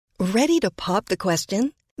Ready to pop the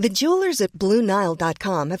question? The jewelers at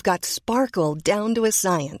BlueNile.com have got sparkle down to a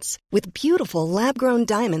science with beautiful lab-grown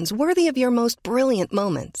diamonds worthy of your most brilliant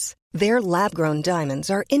moments. Their lab-grown diamonds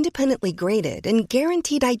are independently graded and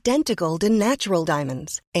guaranteed identical to natural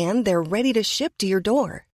diamonds, and they're ready to ship to your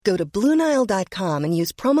door. Go to BlueNile.com and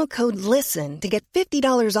use promo code LISTEN to get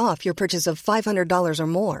 $50 off your purchase of $500 or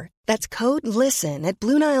more. That's code LISTEN at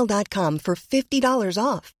BlueNile.com for $50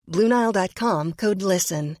 off. BlueNile.com, code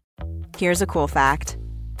LISTEN. Here's a cool fact.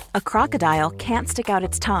 A crocodile can't stick out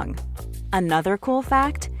its tongue. Another cool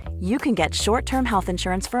fact, you can get short-term health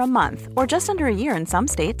insurance for a month or just under a year in some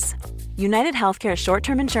states. United Healthcare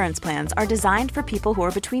short-term insurance plans are designed for people who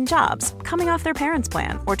are between jobs, coming off their parents'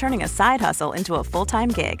 plan, or turning a side hustle into a full-time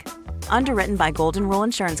gig. Underwritten by Golden Rule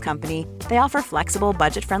Insurance Company, they offer flexible,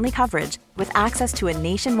 budget-friendly coverage with access to a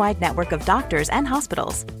nationwide network of doctors and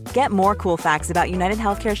hospitals. Get more cool facts about United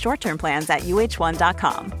Healthcare short-term plans at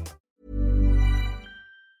uh1.com.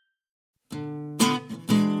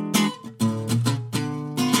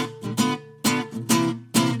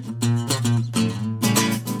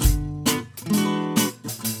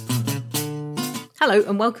 Hello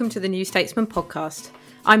and welcome to the New Statesman podcast.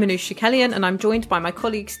 I'm Anusha Kellyan and I'm joined by my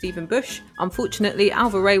colleague Stephen Bush. Unfortunately,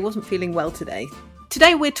 Alva Ray wasn't feeling well today.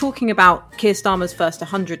 Today we're talking about Keir Starmer's first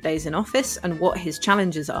 100 days in office and what his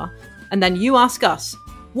challenges are. And then you ask us,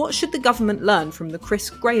 what should the government learn from the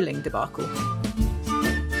Chris Grayling debacle?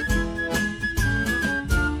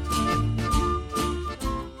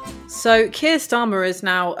 So Keir Starmer is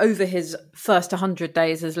now over his first 100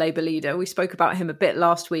 days as Labour leader. We spoke about him a bit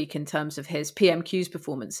last week in terms of his PMQ's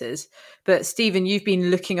performances. But Stephen, you've been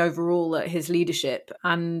looking overall at his leadership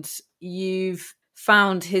and you've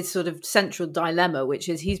found his sort of central dilemma, which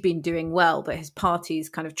is he's been doing well, but his party's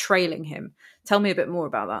kind of trailing him. Tell me a bit more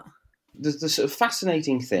about that. The sort of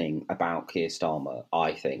fascinating thing about Keir Starmer,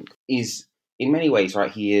 I think, is in many ways, right,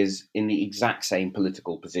 he is in the exact same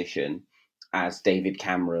political position as David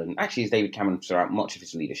Cameron, actually as David Cameron throughout much of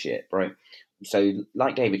his leadership, right? So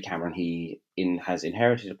like David Cameron, he has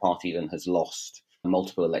inherited a party that has lost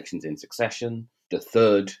multiple elections in succession. The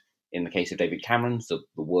third, in the case of David Cameron, the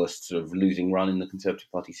worst sort of losing run in the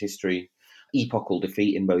Conservative Party's history, epochal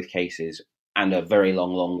defeat in both cases, and a very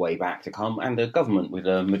long, long way back to come, and a government with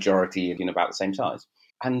a majority in about the same size.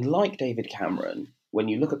 And like David Cameron, when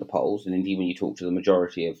you look at the polls, and indeed when you talk to the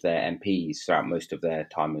majority of their MPs throughout most of their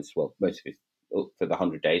time as well, most of it for the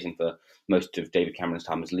 100 days and for most of David Cameron's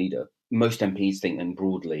time as leader, most MPs think that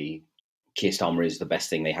broadly Keir Starmer is the best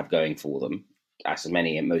thing they have going for them. As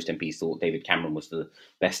many and most MPs thought David Cameron was the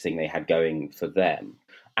best thing they had going for them.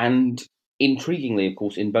 And intriguingly, of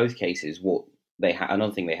course, in both cases, what they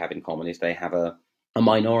another thing they have in common is they have a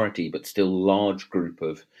minority but still large group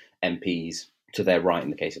of MPs to their right in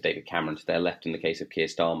the case of David Cameron, to their left in the case of Keir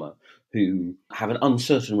Starmer, who have an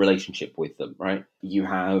uncertain relationship with them, right? You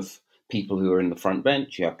have people who are in the front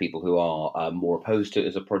bench, you have people who are more opposed to it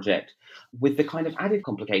as a project, with the kind of added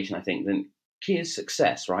complication, I think, that Keir's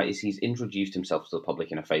success, right, is he's introduced himself to the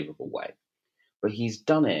public in a favourable way. But he's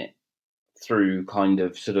done it through kind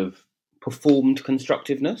of sort of performed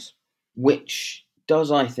constructiveness, which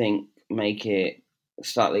does, I think, make it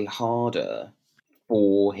slightly harder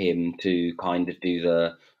for him to kind of do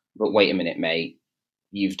but wait a minute, mate,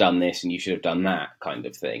 you've done this and you should have done that kind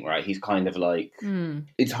of thing, right? He's kind of like,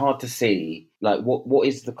 It's hard to see, like, what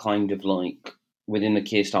is the kind of like, within the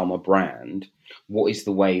Keir Starmer brand, what is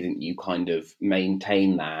the way that you kind of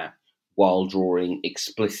maintain that while drawing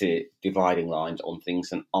explicit dividing lines on things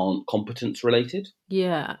that aren't competence related?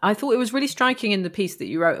 Yeah, I thought it was really striking in the piece that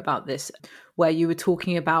you wrote about this, where you were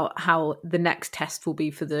talking about how the next test will be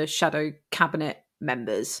for the shadow cabinet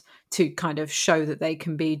members to kind of show that they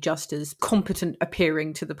can be just as competent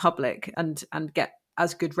appearing to the public and get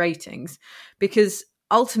as good ratings. Because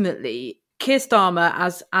ultimately, Keir Starmer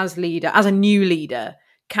as leader, as a new leader,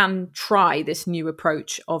 can try this new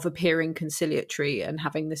approach of appearing conciliatory and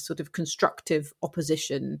having this sort of constructive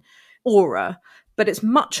opposition aura. But it's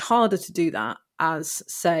much harder to do that as,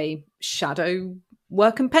 say, shadow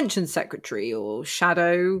work and pensions secretary or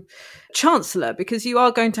shadow chancellor, because you are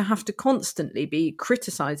going to have to constantly be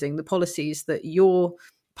criticising the policies that your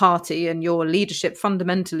party and your leadership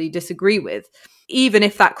fundamentally disagree with, even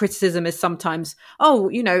if that criticism is sometimes,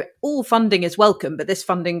 all funding is welcome, but this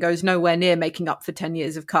funding goes nowhere near making up for 10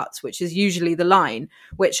 years of cuts, which is usually the line,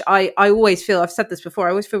 which I always feel, I've said this before, I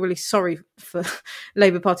always feel really sorry for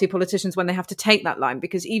Labour Party politicians when they have to take that line,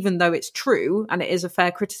 because even though it's true and it is a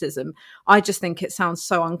fair criticism, I just think it sounds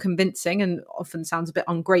so unconvincing and often sounds a bit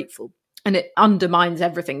ungrateful. And it undermines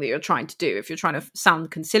everything that you're trying to do. If you're trying to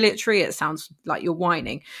sound conciliatory, it sounds like you're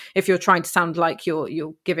whining. If you're trying to sound like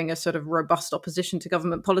you're giving a sort of robust opposition to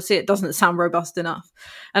government policy, it doesn't sound robust enough.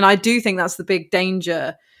 And I do think that's the big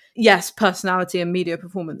danger. Yes, personality and media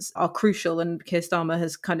performance are crucial, and Keir Starmer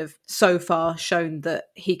has kind of so far shown that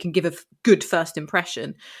he can give a good first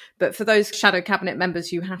impression. But for those shadow cabinet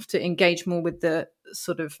members, you have to engage more with the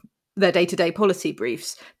sort of their day-to-day policy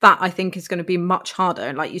briefs. That I think is going to be much harder.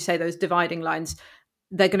 And like you say, those dividing lines,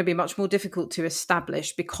 they're going to be much more difficult to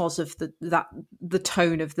establish because of the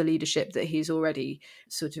tone of the leadership that he's already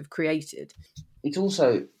sort of created. It's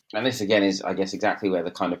also, and this again is, I guess, exactly where the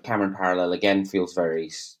kind of Cameron parallel again feels very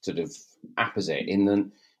sort of apposite, in that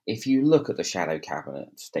if you look at the shadow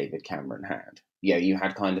cabinets David Cameron had, you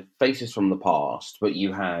had kind of faces from the past, but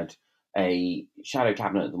you had a shadow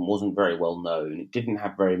cabinet that wasn't very well known. It didn't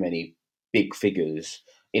have very many big figures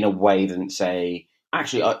in a way in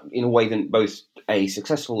a way that both a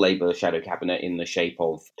successful Labour shadow cabinet in the shape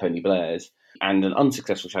of Tony Blair's and an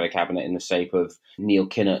unsuccessful shadow cabinet in the shape of Neil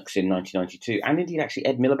Kinnock's in 1992, and indeed actually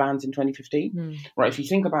Ed Miliband's in 2015. Right, if you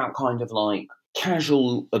think about kind of like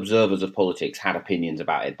casual observers of politics had opinions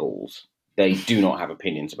about Ed Balls. They do not have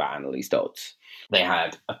opinions about Annalise Dodds. They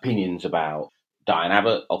had opinions about Diane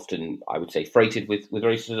Abbott, often, I would say, freighted with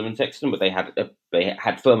racism and sexism, but they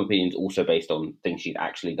had firm opinions also based on things she'd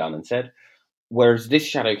actually done and said. Whereas this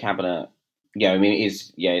shadow cabinet,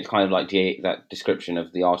 it's kind of like that description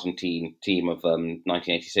of the Argentine team of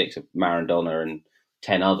 1986 of Maradona and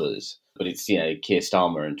 10 others, but it's Keir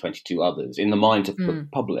Starmer and 22 others in the minds of the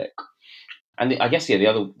public. And I guess the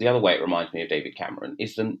other way it reminds me of David Cameron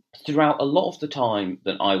is that throughout a lot of the time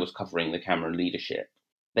that I was covering the Cameron leadership,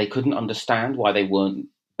 they couldn't understand why they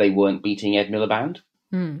weren't beating Ed Miliband.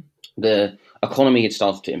 The economy had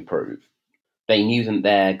started to improve. They knew that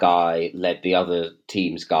their guy led the other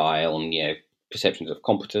team's guy on perceptions of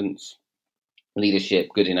competence, leadership,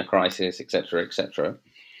 good in a crisis, etc., etc.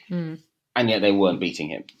 And yet they weren't beating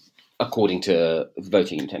him, according to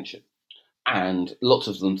voting intention. And lots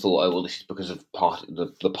of them thought, oh, well, this is because of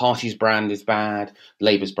the party's brand is bad.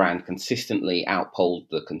 Labour's brand consistently outpolled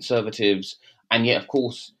the Conservatives. And yet, of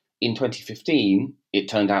course, in 2015, it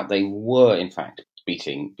turned out they were, in fact,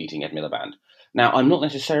 beating Ed Miliband. Now, I'm not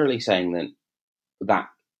necessarily saying that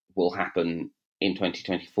will happen in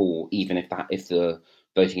 2024, even if the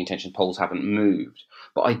voting intention polls haven't moved.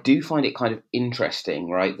 But I do find it kind of interesting,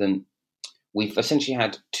 right, that we've essentially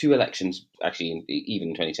had two elections, actually, even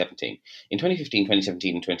in 2017. In 2015,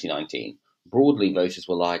 2017, and 2019, broadly, voters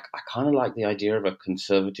were like, I kind of like the idea of a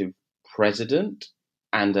Conservative president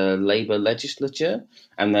and a Labour legislature.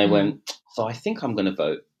 And they went, so I think I'm going to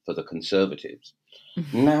vote for the Conservatives.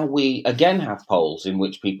 Now we again have polls in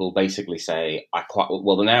which people basically say,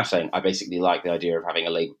 they're now saying, I basically like the idea of having a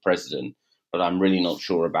Labour president, but I'm really not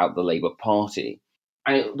sure about the Labour Party.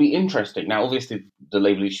 And it would be interesting. Now, obviously, the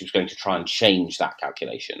Labour leadership is going to try and change that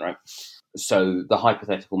calculation, right? So the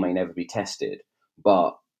hypothetical may never be tested.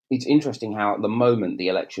 But it's interesting how, at the moment, the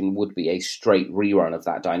election would be a straight rerun of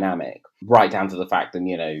that dynamic, right down to the fact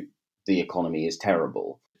that, the economy is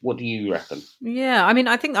terrible. What do you reckon? Yeah, I mean,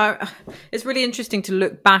 I think it's really interesting to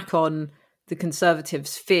look back on the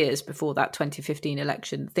Conservatives' fears before that 2015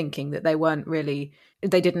 election, thinking that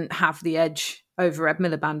they didn't have the edge over Ed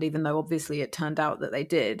Miliband, even though obviously it turned out that they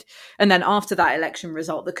did. And then after that election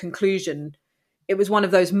result, the conclusion, it was one of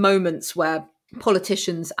those moments where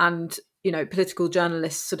politicians and political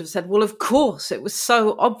journalists sort of said, well, of course, it was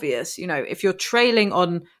so obvious. If you're trailing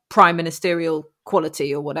on prime ministerial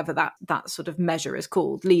quality or whatever that sort of measure is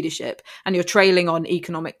called, leadership, and you're trailing on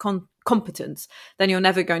economic competence, then you're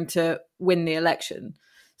never going to win the election.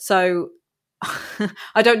 So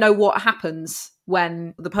I don't know what happens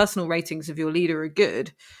when the personal ratings of your leader are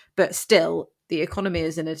good, but still the economy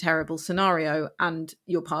is in a terrible scenario and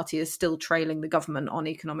your party is still trailing the government on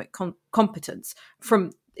economic competence.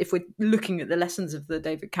 If we're looking at the lessons of the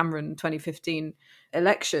David Cameron 2015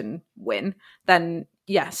 election win, then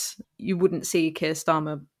yes, you wouldn't see Keir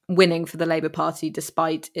Starmer winning for the Labour Party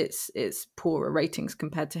despite its poorer ratings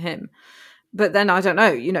compared to him. But then I don't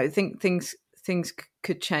know, think things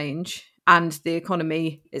could change. And the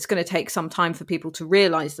economy, it's going to take some time for people to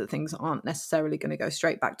realise that things aren't necessarily going to go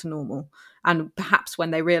straight back to normal. And perhaps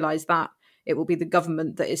when they realise that, it will be the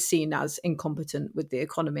government that is seen as incompetent with the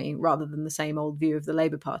economy rather than the same old view of the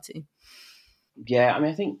Labour Party. Yeah, I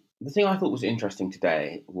mean, I think the thing I thought was interesting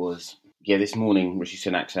today was, this morning, Rishi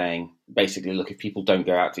Sunak saying, basically, look, if people don't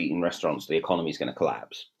go out to eat in restaurants, the economy is going to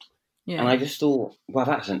collapse. Yeah. And I just thought, well,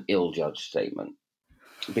 that's an ill-judged statement.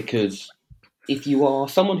 Because if you are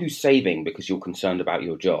someone who's saving because you're concerned about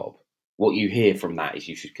your job, what you hear from that is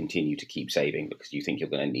you should continue to keep saving because you think you're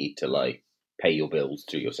going to need to like pay your bills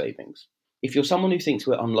through your savings. If you're someone who thinks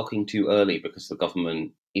we're unlocking too early because the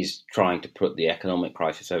government is trying to put the economic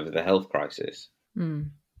crisis over the health crisis,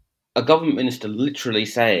 a government minister literally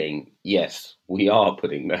saying, yes, we are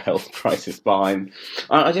putting the health crisis behind.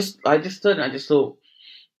 I just thought,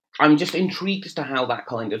 I'm just intrigued as to how that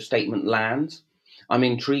kind of statement lands. I'm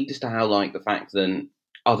intrigued as to how, like, the fact that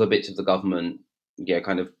other bits of the government,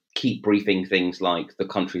 kind of keep briefing things like the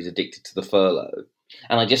country's addicted to the furlough.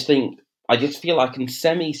 And I just feel I can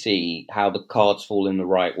semi-see how the cards fall in the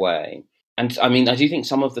right way. And I mean, I do think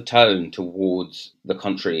some of the tone towards the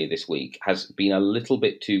country this week has been a little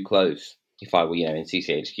bit too close. If I were, in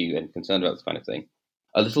CCHQ and concerned about this kind of thing,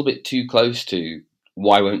 a little bit too close to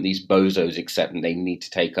why won't these bozos accept and they need to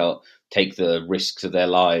take the risks of their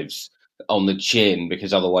lives on the chin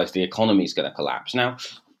because otherwise the economy is going to collapse. Now,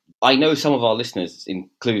 I know some of our listeners,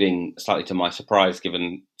 including slightly to my surprise,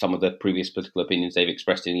 given some of the previous political opinions they've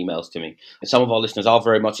expressed in emails to me, some of our listeners are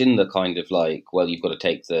very much in the kind of like, well, you've got to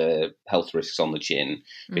take the health risks on the chin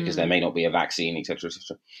because there may not be a vaccine, etc.,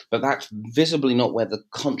 etc. But that's visibly not where the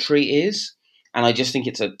country is. And I just think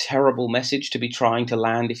it's a terrible message to be trying to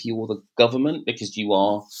land if you are the government because you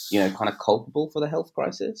are, kind of culpable for the health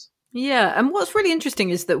crisis. Yeah. And what's really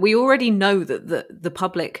interesting is that we already know that the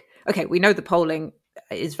public, we know the polling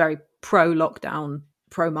is very pro-lockdown,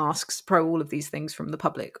 pro-masks, pro all of these things from the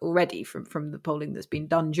public already, from the polling that's been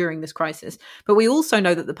done during this crisis. But we also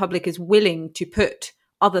know that the public is willing to put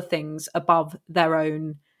other things above their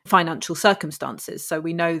own financial circumstances. So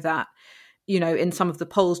we know that, in some of the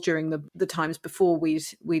polls during the times before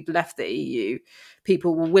we'd left the EU,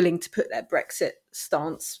 people were willing to put their Brexit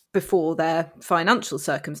stance before their financial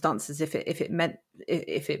circumstances if it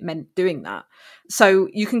meant doing that. So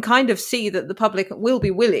you can kind of see that the public will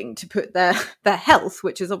be willing to put their health,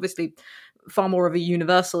 which is obviously far more of a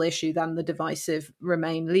universal issue than the divisive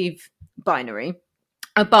Remain-Leave binary,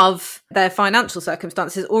 above their financial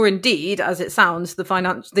circumstances, or indeed, as it sounds, the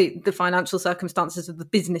financial circumstances of the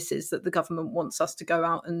businesses that the government wants us to go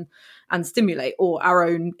out and stimulate, or our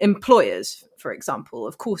own employers, for example.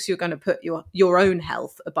 Of course, you're going to put your own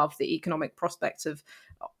health above the economic prospects of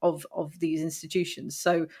these institutions.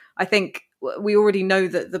 So I think we already know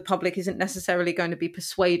that the public isn't necessarily going to be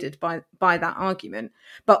persuaded by that argument.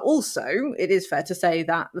 But also, it is fair to say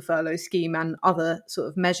that the furlough scheme and other sort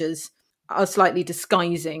of measures are slightly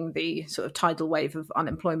disguising the sort of tidal wave of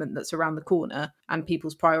unemployment that's around the corner, and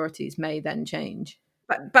people's priorities may then change.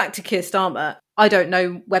 But back to Keir Starmer, I don't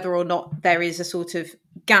know whether or not there is a sort of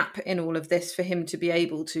gap in all of this for him to be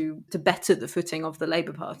able to better the footing of the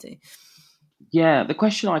Labour Party. Yeah, the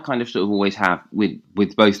question I kind of sort of always have with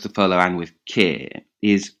both the furlough and with Keir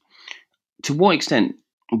is, to what extent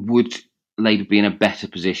would Labour be in a better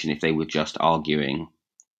position if they were just arguing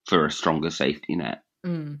for a stronger safety net?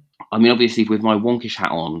 I mean, obviously, with my wonkish hat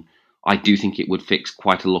on, I do think it would fix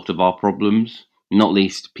quite a lot of our problems. Not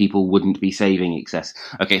least, people wouldn't be saving excess.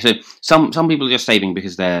 Okay, so some people are just saving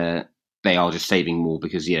because they are just saving more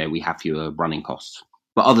because, we have fewer running costs.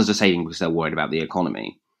 But others are saving because they're worried about the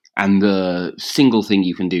economy. And the single thing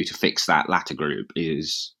you can do to fix that latter group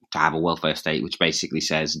is to have a welfare state which basically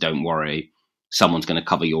says, don't worry, someone's going to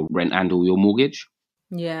cover your rent and or your mortgage.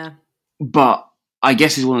 Yeah. But I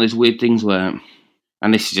guess it's one of those weird things where...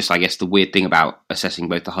 And this is just, I guess, the weird thing about assessing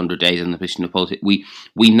both the 100 days and the position of politics. We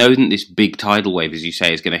know that this big tidal wave, as you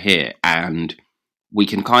say, is going to hit, and we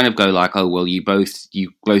can kind of go like, oh, well, you both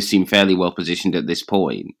seem fairly well positioned at this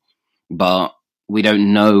point, but we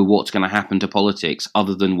don't know what's going to happen to politics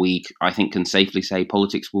other than I think, can safely say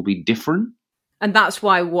politics will be different. And that's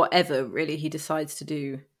why whatever really he decides to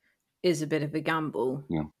do is a bit of a gamble.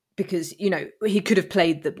 Yeah. Because, he could have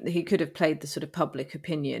played the sort of public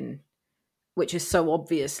opinion, which is so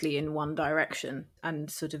obviously in one direction,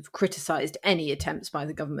 and sort of criticised any attempts by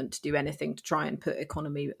the government to do anything to try and put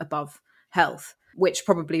economy above health, which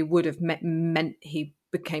probably would have meant he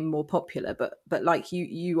became more popular. But like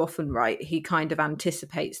you often write, he kind of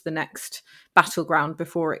anticipates the next battleground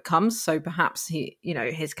before it comes. So perhaps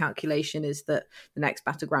his calculation is that the next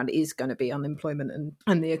battleground is going to be unemployment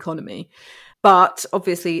and the economy. But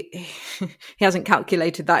obviously he hasn't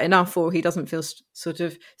calculated that enough, or he doesn't feel sort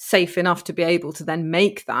of safe enough to be able to then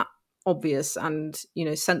make that obvious and,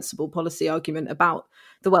 sensible policy argument about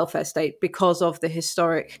the welfare state because of the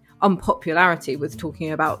historic unpopularity with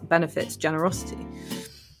talking about benefits generosity.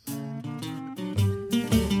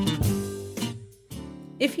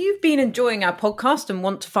 If you've been enjoying our podcast and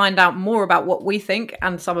want to find out more about what we think,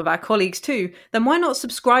 and some of our colleagues too, then why not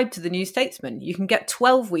subscribe to The New Statesman? You can get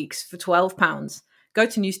 12 weeks for £12. Go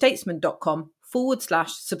to newstatesman.com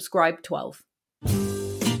facebook.com/subscribe12.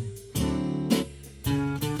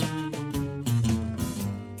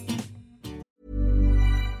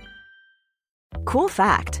 Cool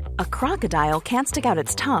fact, a crocodile can't stick out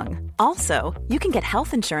its tongue. Also, you can get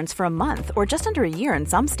health insurance for a month or just under a year in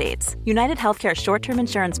some states. United Healthcare short-term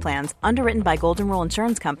insurance plans, underwritten by Golden Rule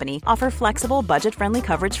Insurance Company, offer flexible, budget-friendly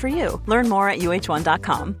coverage for you. Learn more at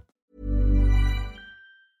uh1.com.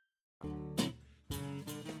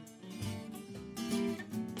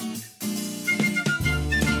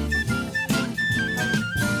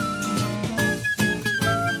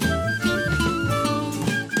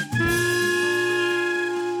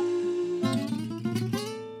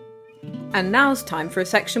 And now's time for a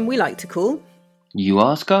section we like to call You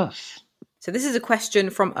Ask Us. So this is a question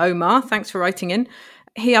from Omar. Thanks for writing in.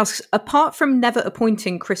 He asks, apart from never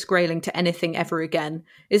appointing Chris Grayling to anything ever again,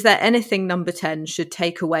 is there anything Number 10 should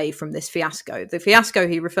take away from this fiasco? The fiasco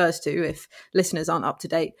he refers to, if listeners aren't up to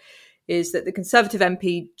date, is that the Conservative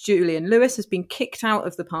MP Julian Lewis has been kicked out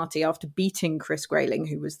of the party after beating Chris Grayling,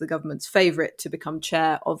 who was the government's favourite to become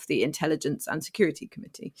chair of the Intelligence and Security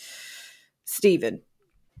Committee. Stephen.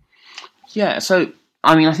 Yeah, so,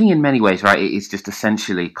 I mean, I think in many ways, right, it is just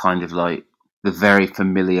essentially kind of like the very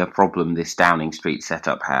familiar problem this Downing Street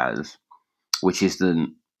setup has, which is that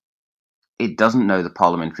it doesn't know the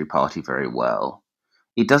parliamentary party very well.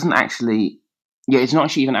 It doesn't actually, it's not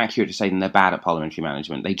actually even accurate to say that they're bad at parliamentary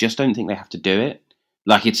management. They just don't think they have to do it.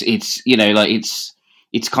 Like, it's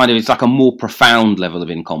like a more profound level of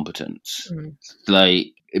incompetence.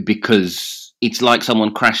 Like, because it's like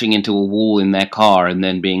someone crashing into a wall in their car and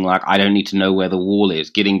then being like, I don't need to know where the wall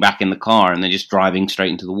is, getting back in the car and then just driving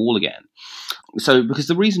straight into the wall again. So, because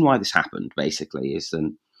the reason why this happened, basically, is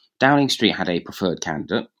that Downing Street had a preferred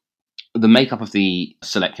candidate. The makeup of the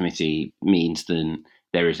select committee means that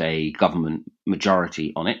there is a government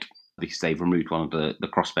majority on it, because they've removed one of the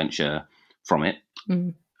crossbencher from it.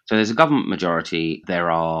 So there's a government majority.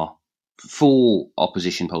 There are 4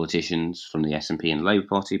 opposition politicians from the SNP and the Labour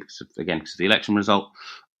Party, because of the election result.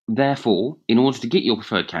 Therefore, in order to get your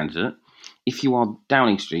preferred candidate, if you are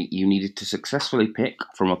Downing Street, you needed to successfully pick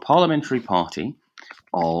from a parliamentary party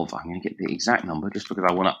of, I'm going to get the exact number just because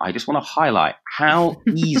I just want to highlight how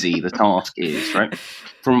easy the task is, right?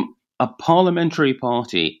 From a parliamentary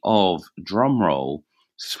party of, drumroll,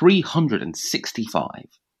 365,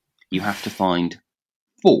 you have to find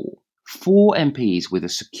 4 MPs with a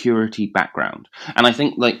security background. And I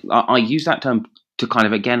think, like, I use that term to kind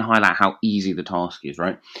of again highlight how easy the task is,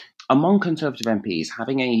 right? Among Conservative MPs,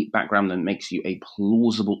 having a background that makes you a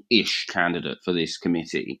plausible-ish candidate for this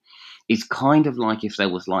committee is kind of like if there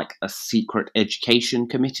was like a secret education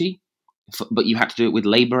committee, but you had to do it with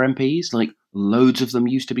Labour MPs. Like, loads of them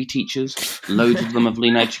used to be teachers, loads of them have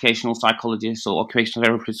been educational psychologists or occupational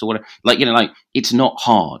therapists or whatever. Like, it's not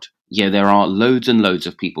hard. Yeah, there are loads and loads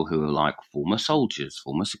of people who are like former soldiers,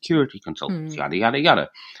 former security consultants, yada, yada, yada.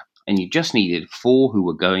 And you just needed 4 who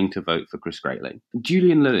were going to vote for Chris Grayling.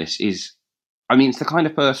 Julian Lewis it's the kind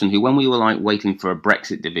of person who, when we were like waiting for a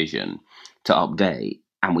Brexit division to update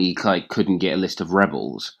and we like couldn't get a list of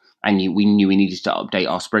rebels and we knew we needed to update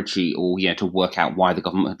our spreadsheet or, to work out why the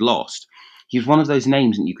government had lost. He was one of those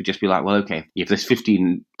names and you could just be like, well, okay, if there's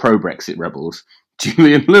 15 pro-Brexit rebels,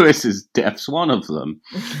 Julian Lewis's death's one of them.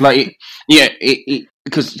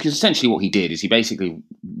 Because essentially what he did is he basically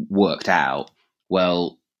worked out,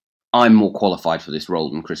 well, I'm more qualified for this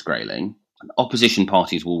role than Chris Grayling. Opposition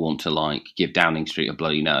parties will want to like give Downing Street a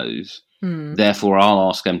bloody nose. Therefore, I'll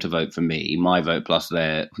ask them to vote for me. My vote plus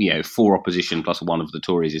their 4 opposition plus 1 of the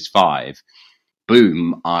Tories is 5.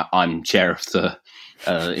 Boom! I'm chair of the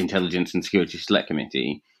Intelligence and Security Select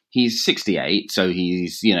Committee. He's 68, so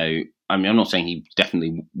he's I'm not saying he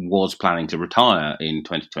definitely was planning to retire in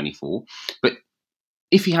 2024, but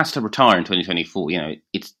if he has to retire in 2024,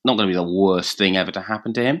 it's not going to be the worst thing ever to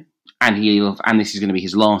happen to him. And this is going to be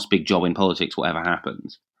his last big job in politics, whatever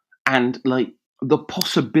happens. And like the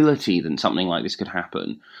possibility that something like this could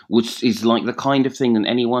happen is like the kind of thing that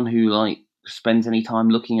anyone who like spends any time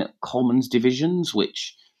looking at Commons divisions,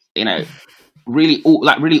 which really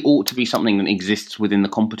ought to be something that exists within the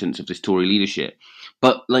competence of this Tory leadership.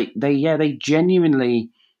 But like they genuinely,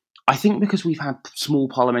 I think because we've had small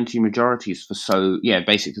parliamentary majorities for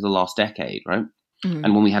basically the last decade, right?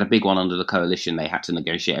 And when we had a big one under the coalition, they had to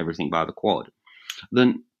negotiate everything by the Quad.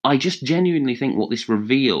 Then I just genuinely think what this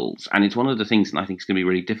reveals, and it's one of the things that I think is going to be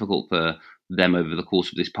really difficult for them over the course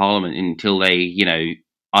of this parliament until they,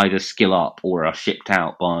 either skill up or are shipped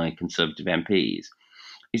out by Conservative MPs,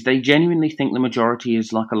 is they genuinely think the majority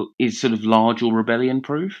is sort of large or rebellion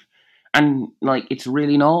proof. And like, it's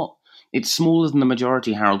really not. it's smaller than the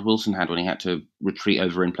majority Harold Wilson had when he had to retreat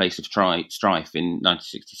over in place of strife in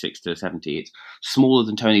 1966 to 70. It's smaller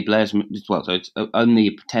than Tony Blair's, well, so it's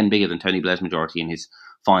only 10 bigger than Tony Blair's majority in his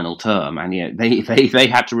final term, and yeah, they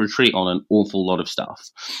had to retreat on an awful lot of stuff.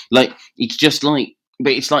 Like, it's just like,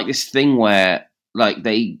 but it's like this thing where, like,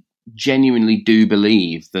 they genuinely do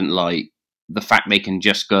believe that, like, the fact they can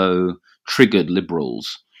just go triggered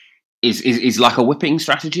liberals is like a whipping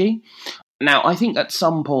strategy. Now, I think at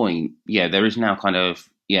some point, there is now kind of,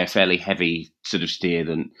 fairly heavy sort of steer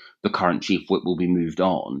that the current chief whip will be moved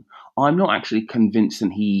on. I'm not actually convinced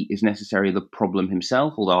that he is necessarily the problem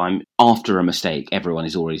himself, although I'm after a mistake. Everyone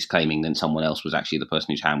is always claiming that someone else was actually the person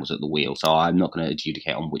whose hand was at the wheel. So I'm not going to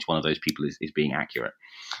adjudicate on which one of those people is being accurate.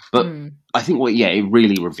 But I think what, it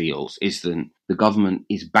really reveals is that the government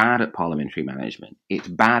is bad at parliamentary management. It's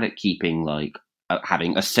bad at keeping, like,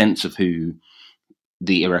 having a sense of who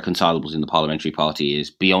the irreconcilables in the parliamentary party is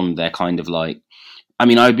beyond their kind of, like, I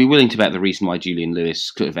mean, I would be willing to bet the reason why Julian Lewis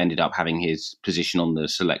could have ended up having his position on the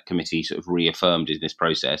select committee sort of reaffirmed in this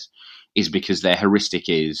process is because their heuristic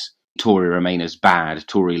is Tory Remainers bad,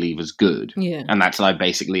 Tory Leavers good. Yeah. And that's, like,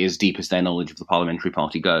 basically as deep as their knowledge of the parliamentary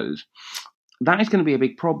party goes. That is going to be a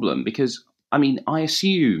big problem because, I mean,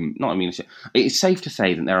 it's safe to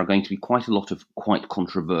say that there are going to be quite a lot of quite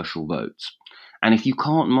controversial votes. And if you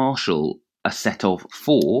can't marshal a set of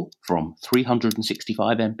 4 from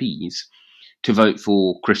 365 MPs to vote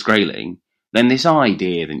for Chris Grayling, then this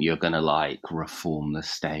idea that you're going to, like, reform the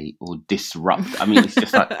state or disrupt, I mean, it's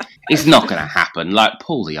just like, it's not going to happen. Like,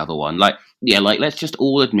 pull the other one. Like, let's just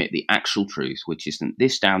all admit the actual truth, which is that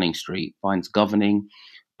this Downing Street finds governing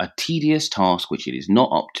a tedious task which it is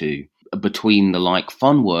not up to, between the, like,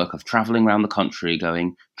 fun work of travelling around the country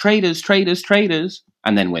going, traders, traders, traders,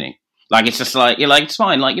 and then winning. Like, it's just like, you're like, it's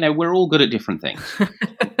fine. Like, we're all good at different things.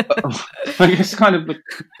 Like, it's kind of,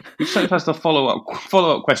 it sort of has the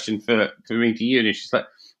follow-up question for me to you. And it's just like,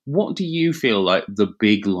 what do you feel like the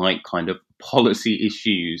big, like, kind of policy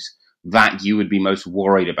issues that you would be most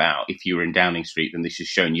worried about if you were in Downing Street, and this has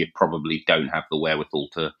shown you probably don't have the wherewithal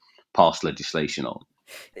to pass legislation on?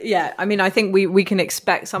 Yeah, I mean, I think we can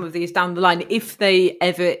expect some of these down the line if they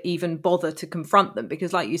ever even bother to confront them,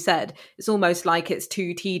 because like you said, it's almost like it's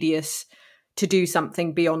too tedious to do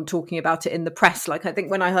something beyond talking about it in the press. Like, I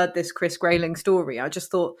think when I heard this Chris Grayling story, I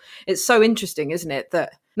just thought it's so interesting, isn't it,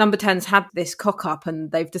 that Number 10's had this cock up and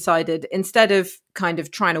they've decided, instead of kind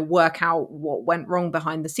of trying to work out what went wrong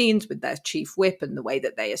behind the scenes with their chief whip and the way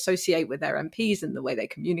that they associate with their MPs and the way they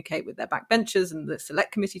communicate with their backbenchers and the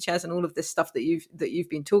select committee chairs and all of this stuff that you've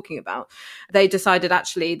been talking about, they decided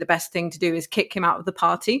actually the best thing to do is kick him out of the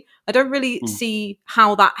party. I don't really see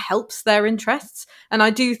how that helps their interests, and I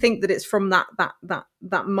do think that it's from that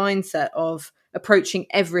mindset of approaching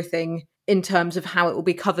everything in terms of how it will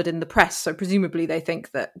be covered in the press. So presumably they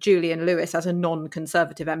think that Julian Lewis, as a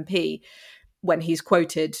non-Conservative MP, when he's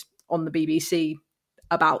quoted on the BBC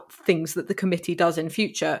about things that the committee does in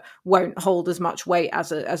future, won't hold as much weight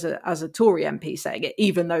as a Tory MP saying it,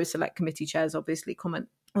 even though select committee chairs obviously comment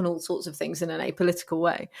on all sorts of things in an apolitical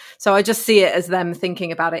way. So I just see it as them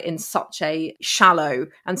thinking about it in such a shallow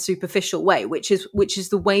and superficial way, which is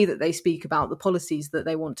the way that they speak about the policies that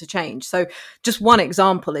they want to change. So just one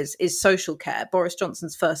example is social care. Boris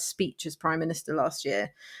Johnson's first speech as Prime Minister last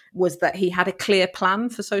year was that he had a clear plan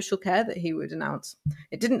for social care that he would announce.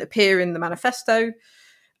 It didn't appear in the manifesto.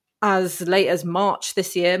 As late as March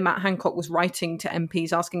this year, Matt Hancock was writing to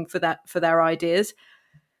MPs asking for their ideas.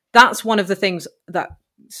 That's one of the things that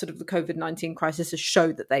sort of the COVID-19 crisis has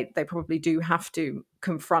showed, that they probably do have to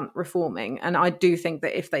confront reforming. And I do think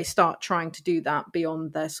that if they start trying to do that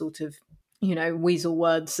beyond their sort of, weasel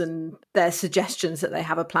words and their suggestions that they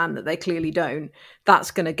have a plan that they clearly don't,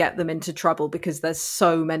 that's going to get them into trouble, because there's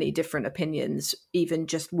so many different opinions, even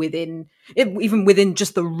within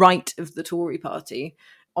just the right of the Tory party,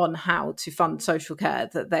 on how to fund social care,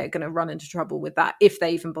 that they're going to run into trouble with that if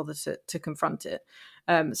they even bother to confront it.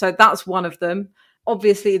 So that's one of them.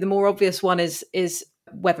 Obviously, the more obvious one is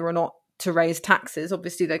whether or not to raise taxes.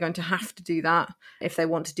 Obviously, they're going to have to do that if they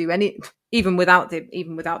want to do any, even without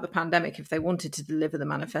the pandemic. If they wanted to deliver the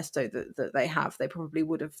manifesto that they have, they probably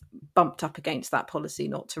would have bumped up against that policy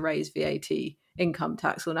not to raise VAT, income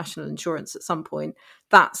tax, or national insurance at some point.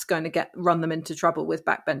 That's going to run them into trouble with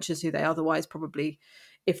backbenchers who they otherwise probably,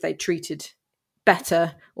 if they treated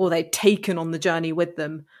better or they'd taken on the journey with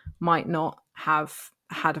them, might not have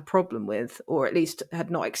had a problem with, or at least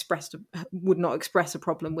would not express a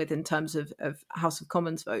problem with in terms of House of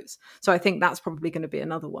Commons votes. So I think that's probably going to be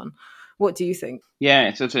another one. What do you think?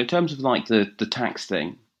 Yeah, so in terms of like the tax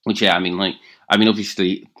thing, which, I mean,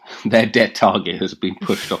 obviously, their dead target has been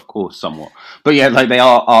pushed off course somewhat. But yeah, like they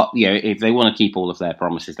are if they want to keep all of their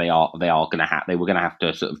promises, they were going to have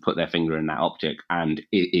to sort of put their finger in that object, and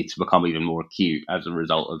it's become even more acute as a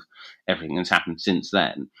result of everything that's happened since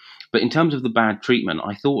then. But in terms of the bad treatment,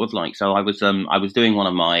 I thought of so I was doing one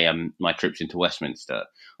of my trips into Westminster,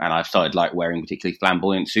 and I started wearing particularly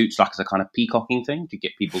flamboyant suits, as a kind of peacocking thing to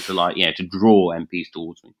get people to to draw MPs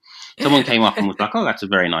towards me. Someone came up and was like, "Oh, that's a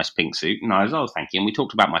very nice pink suit," and I was, "Oh, thank you." And we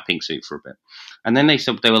talked about my pink suit for a bit, and then they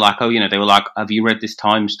were like, "Oh, they were like, have you read this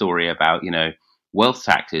Times story about wealth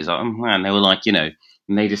taxes?" And they were like, and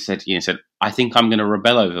they just said, "I think I'm going to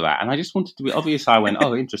rebel over that." And I just wanted to be obvious. I went,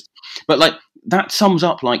 "Oh, interesting," but that sums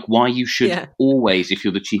up why you should always, if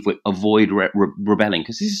you're the chief whip, avoid rebelling,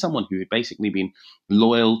 because this is someone who had basically been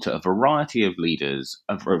loyal to a variety of leaders,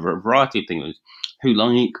 a variety of things, who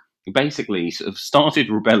basically sort of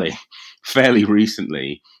started rebelling fairly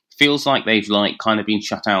recently. Feels like they've kind of been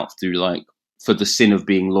shut out through for the sin of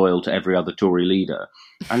being loyal to every other Tory leader.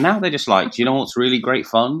 And now they're just do you know what's really great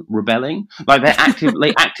fun? Rebelling. They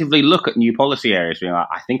actively look at new policy areas being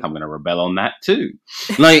I think I'm going to rebel on that too.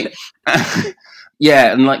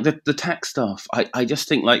 Yeah, and the tax stuff, I just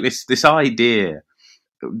think this idea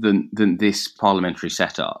that this parliamentary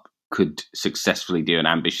setup could successfully do an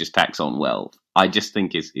ambitious tax on wealth, I just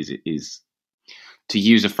think is to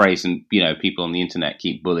use a phrase, and people on the internet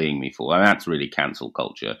keep bullying me for, and that's really cancel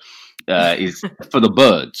culture, is for the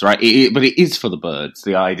birds, right? But it is for the birds.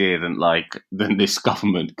 The idea that this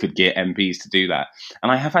government could get MPs to do that,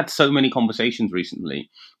 and I have had so many conversations recently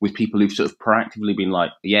with people who've sort of proactively been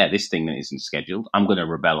like, "Yeah, this thing that isn't scheduled, I'm going to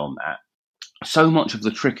rebel on that." So much of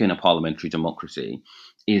the trick in a parliamentary democracy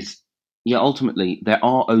is, ultimately there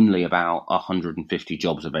are only about 150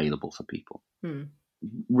 jobs available for people.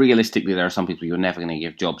 Realistically, there are some people you're never going to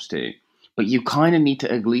give jobs to, but you kind of need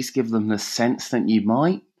to at least give them the sense that you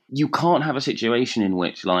might. You can't have a situation in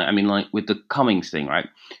which, with the Cummings thing, right?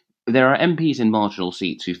 There are MPs in marginal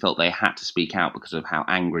seats who felt they had to speak out because of how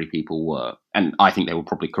angry people were, and I think they were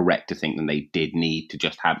probably correct to think that they did need to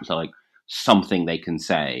just have something they can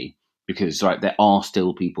say, because there are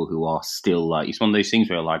still people who are still it's one of those things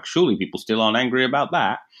where surely people still aren't angry about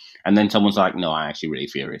that, and then someone's like, "No, I'm actually really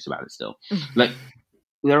furious about it still."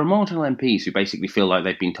 There are marginal MPs who basically feel like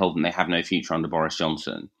they've been told that they have no future under Boris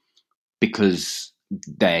Johnson because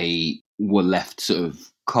they were left sort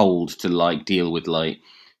of cold to deal with the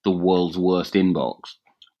world's worst inbox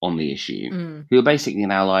on the issue, who are basically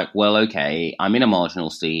now well, okay, I'm in a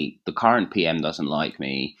marginal seat, the current PM doesn't like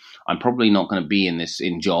me, I'm probably not going to be in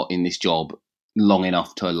this job long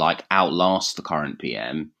enough to outlast the current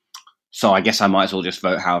PM, so I guess I might as well just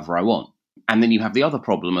vote however I want. And then you have the other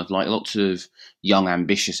problem of lots of young,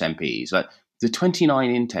 ambitious MPs. The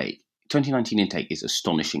 2019 intake is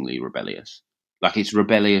astonishingly rebellious. It's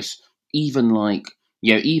rebellious, even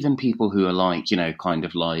even people who are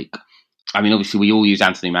obviously we all use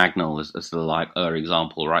Anthony Magnell as the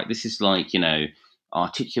example, right? This is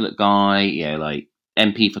articulate guy,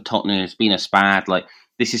 MP for Tottenham, has been a spad,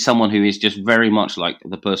 this is someone who is just very much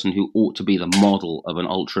the person who ought to be the model of an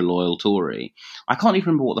ultra-loyal Tory. I can't even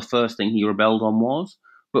remember what the first thing he rebelled on was,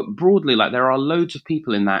 but broadly, there are loads of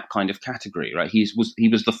people in that kind of category, right? He was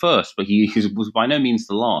the first, but he was by no means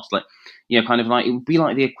the last. It would be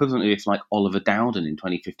the equivalent of if Oliver Dowden in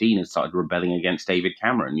 2015 had started rebelling against David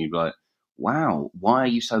Cameron. You'd be like, wow, why are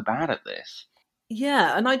you so bad at this?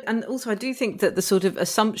 Yeah, and also I do think that the sort of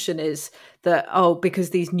assumption is that, because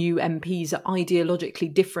these new MPs are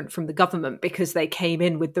ideologically different from the government because they came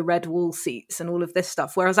in with the red wall seats and all of this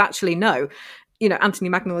stuff, whereas actually no, Anthony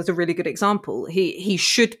Magnell is a really good example. He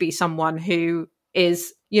should be someone who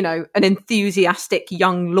is, an enthusiastic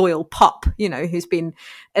young loyal pup, who's been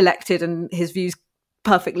elected and his views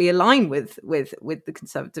perfectly align with the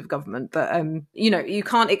Conservative government, but you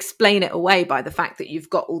can't explain it away by the fact that you've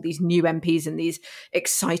got all these new MPs in these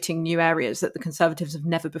exciting new areas that the Conservatives have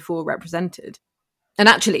never before represented. And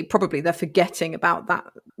actually, probably they're forgetting about that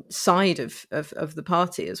side of the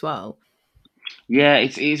party as well. Yeah,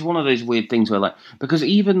 it's one of those weird things where because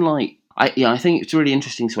even I think it's really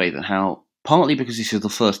interesting to say that how, partly because this is the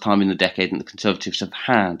first time in the decade that the Conservatives have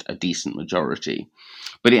had a decent majority,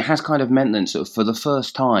 but it has kind of meant that sort of for the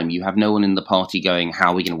first time you have no one in the party going,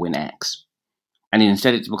 how are we going to win X? And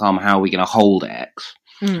instead it's become, how are we going to hold X?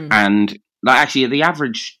 And actually the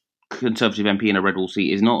average Conservative MP in a red wall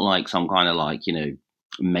seat is not some kind of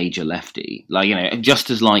major lefty. Just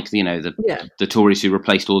as the Tories who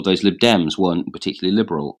replaced all of those Lib Dems weren't particularly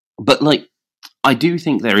liberal. But I do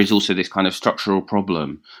think there is also this kind of structural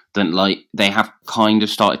problem that they have kind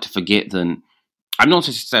of started to forget that I'm not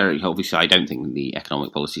necessarily, obviously, I don't think the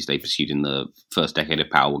economic policies they pursued in the first decade of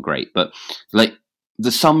power were great, but like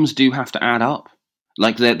the sums do have to add up.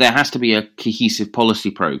 Like there has to be a cohesive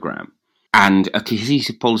policy program, and a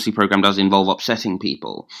cohesive policy program does involve upsetting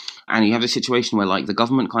people. And you have a situation where like the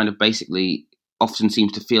government kind of basically often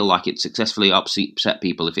seems to feel like it successfully upset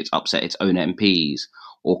people if it's upset its own MPs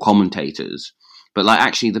or commentators. But like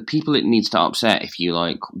actually the people it needs to upset if you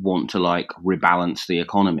like want to like rebalance the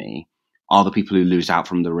economy are the people who lose out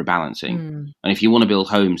from the rebalancing. And if you want to build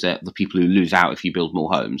homes, they're the people who lose out if you build more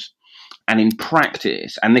homes. And in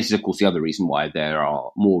practice, and this is of course the other reason why there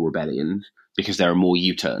are more rebellions, because there are more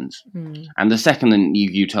U-turns. And the second that you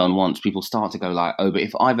U-turn once, people start to go like, oh, but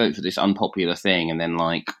if I vote for this unpopular thing and then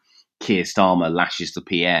like Keir Starmer lashes the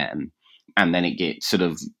PM and then it gets sort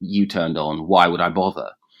of U-turned on, why would I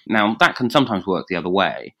bother? Now, that can sometimes work the other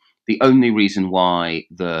way. The only reason why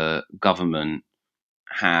the government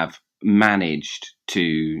have managed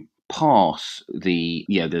to pass the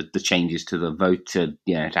changes to the vote to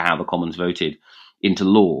how the Commons voted into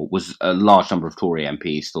law was a large number of Tory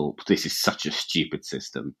MPs thought this is such a stupid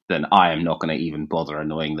system, then I am not going to even bother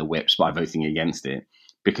annoying the whips by voting against it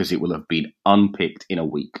because it will have been unpicked in a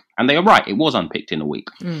week. And they are right, it was unpicked in a week.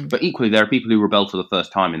 But equally, there are people who rebelled for the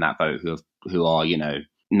first time in that vote who are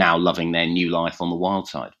now loving their new life on the wild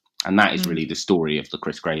side. And that is really the story of the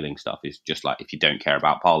Chris Grayling stuff, is just like, if you don't care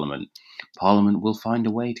about Parliament, Parliament will find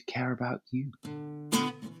a way to care about you.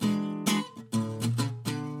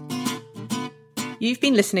 You've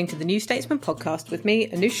been listening to the New Statesman podcast with me,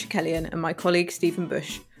 Anoosh Chakelian, and my colleague Stephen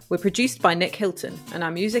Bush. We're produced by Nick Hilton, and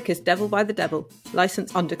our music is Devil by the Devil,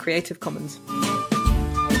 licensed under Creative Commons.